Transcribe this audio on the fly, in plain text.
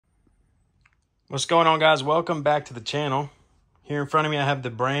What's going on, guys? Welcome back to the channel. Here in front of me I have the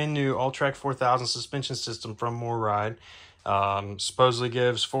brand new AllTrek 4000 suspension system from MoreRide. Supposedly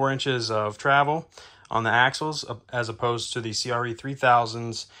gives 4 inches of travel on the axles as opposed to the CRE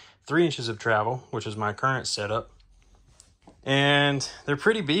 3000's 3 inches of travel, which is my current setup. And they're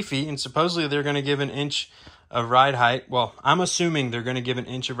pretty beefy, and supposedly they're going to give an inch of ride height. Well, I'm assuming they're going to give an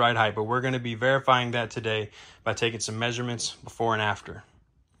inch of ride height, but we're going to be verifying that today by taking some measurements before and after.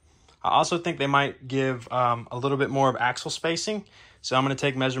 I also think they might give a little bit more of axle spacing, so I'm going to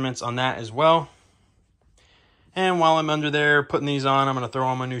take measurements on that as well. And while I'm under there putting these on, I'm going to throw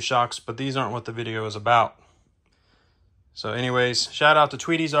on my new shocks, but these aren't what the video is about. So anyways, shout out to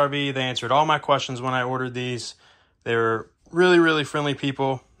Tweety's RV. They answered all my questions when I ordered these. They were really friendly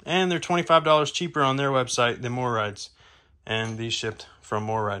people, and they're $25 cheaper on their website than MoreRide's, and these shipped from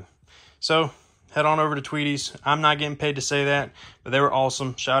MoreRide. So head on over to Tweety's. I'm not getting paid to say that, but they were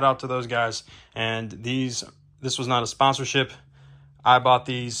awesome. Shout out to those guys. And this was not a sponsorship. I bought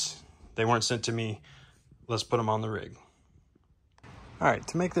these. They weren't sent to me. Let's put them on the rig. All right,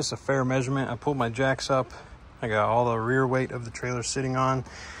 to make this a fair measurement, I pulled my jacks up. I got all the rear weight of the trailer sitting on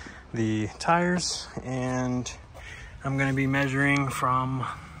the tires, and I'm going to be measuring from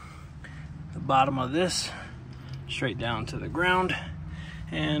the bottom of this straight down to the ground,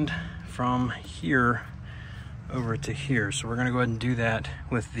 and from here over to here. So we're going to go ahead and do that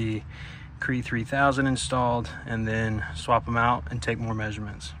with the CRE 3000 installed, and then swap them out and take more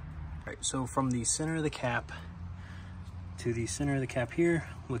measurements. All right, so from the center of the cap to the center of the cap here,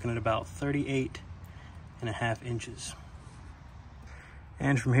 looking at about 38.5 inches.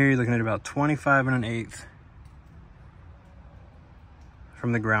 And from here, you're looking at about 25 1/8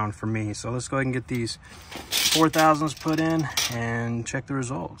 from the ground for me. So let's go ahead and get these 4000s put in and check the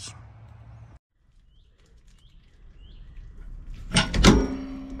results.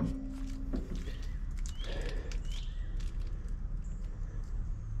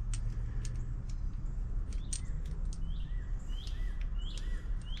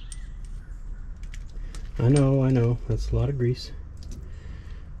 I know, that's a lot of grease,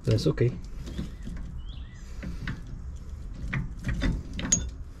 but that's okay.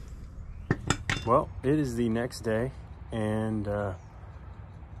 Well, it is the next day, and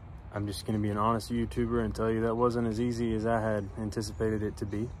I'm just going to be an honest YouTuber and tell you that wasn't as easy as I had anticipated it to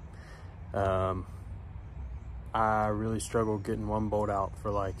be. I really struggled getting one bolt out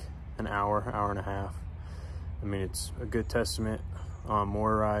for like an hour and a half. I mean, it's a good testament on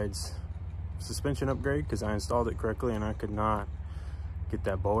MoreRide's suspension upgrade, because I installed it correctly and I could not get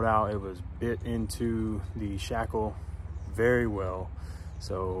that bolt out. It was bit into the shackle very well,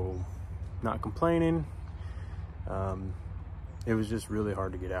 so not complaining. It was just really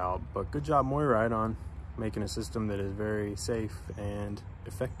hard to get out, but good job MoreRide on making a system that is very safe and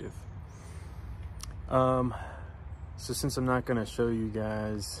effective. So since I'm not going to show you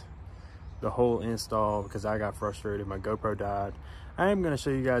guys the whole install because I got frustrated, my GoPro died, I am going to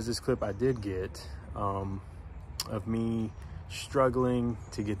show you guys this clip I did get of me struggling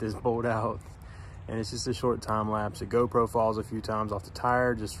to get this bolt out, and it's just a short time lapse. The GoPro falls a few times off the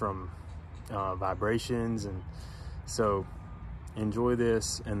tire just from vibrations, and so enjoy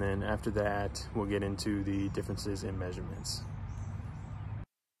this, and then after that we'll get into the differences in measurements.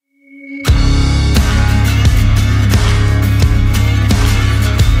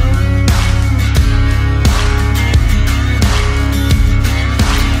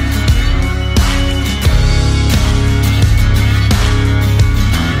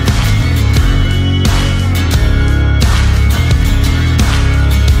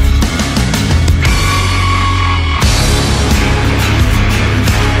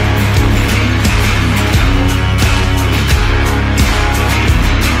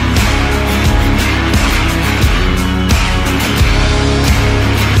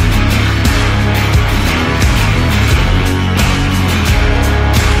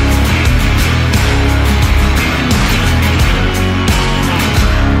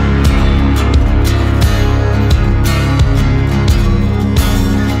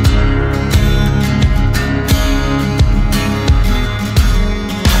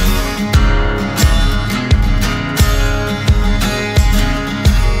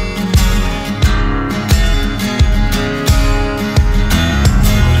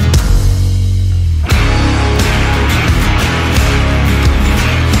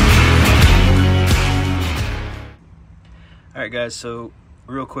 Alright guys, so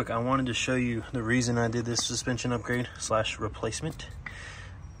real quick, I wanted to show you the reason I did this suspension upgrade / replacement.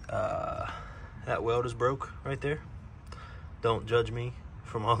 That weld is broke right there. Don't judge me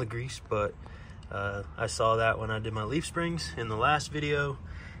from all the grease, but I saw that when I did my leaf springs in the last video,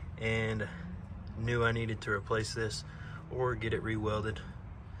 and knew I needed to replace this or get it re-welded.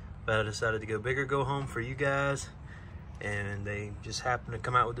 But I decided to go big or go home for you guys, and they just happened to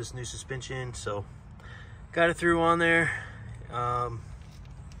come out with this new suspension, so got it through on there for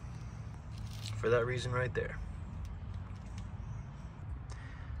that reason right there.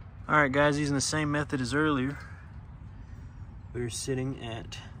 All right, guys, using the same method as earlier, we were sitting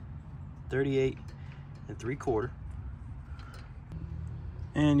at 38 3/4.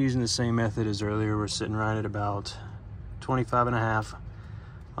 And using the same method as earlier, we're sitting right at about 25.5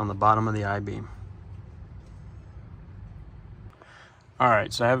 on the bottom of the I-beam. All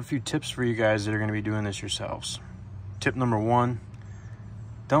right, so I have a few tips for you guys that are gonna be doing this yourselves. Tip number 1,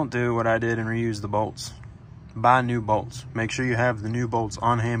 don't do what I did and reuse the bolts. Buy new bolts. Make sure you have the new bolts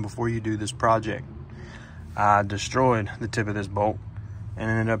on hand before you do this project. I destroyed the tip of this bolt and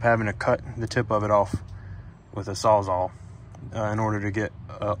ended up having to cut the tip of it off with a Sawzall in order to get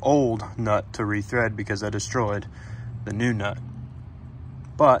an old nut to rethread, because I destroyed the new nut.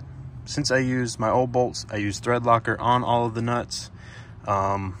 But since I used my old bolts, I used thread locker on all of the nuts,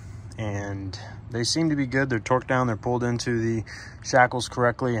 and they seem to be good. They're torqued down, they're pulled into the shackles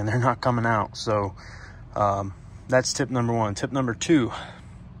correctly, and they're not coming out. So that's tip number 1. Tip number 2,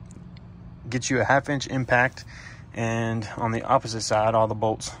 get you a 1/2-inch impact, and on the opposite side, all the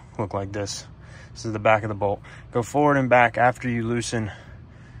bolts look like this. This is the back of the bolt. Go forward and back after you loosen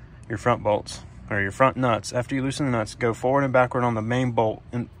your front bolts, or your front nuts. After you loosen the nuts, go forward and backward on the main bolt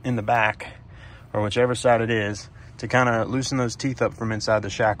in the back, or whichever side it is, to kind of loosen those teeth up from inside the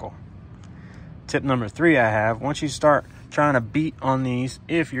shackle. Tip number 3 I have, once you start trying to beat on these,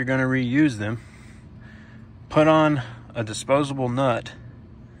 if you're going to reuse them, put on a disposable nut.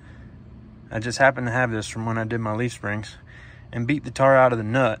 I just happen to have this from when I did my leaf springs, and beat the tar out of the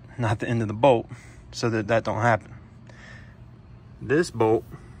nut, not the end of the bolt, so that that don't happen. This bolt,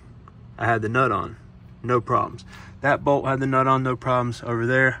 I had the nut on, no problems. That bolt had the nut on, no problems. Over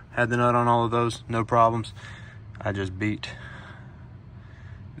there, had the nut on all of those, no problems. I just beat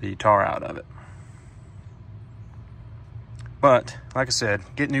the tar out of it. But like I said,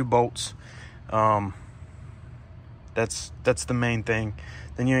 get new bolts. That's the main thing.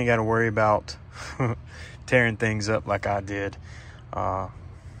 Then you ain't got to worry about tearing things up like I did. But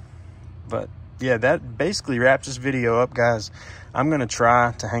yeah, that basically wraps this video up, guys. I'm gonna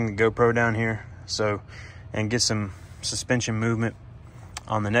try to hang the GoPro down here and get some suspension movement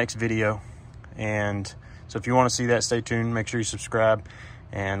on the next video. And so if you want to see that, stay tuned. Make sure you subscribe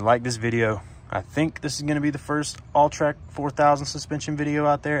and like this video. I think this is going to be the first AllTrek 4000 suspension video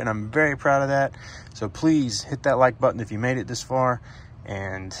out there, and I'm very proud of that. So please hit that like button if you made it this far.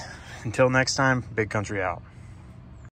 And until next time, Big Country out.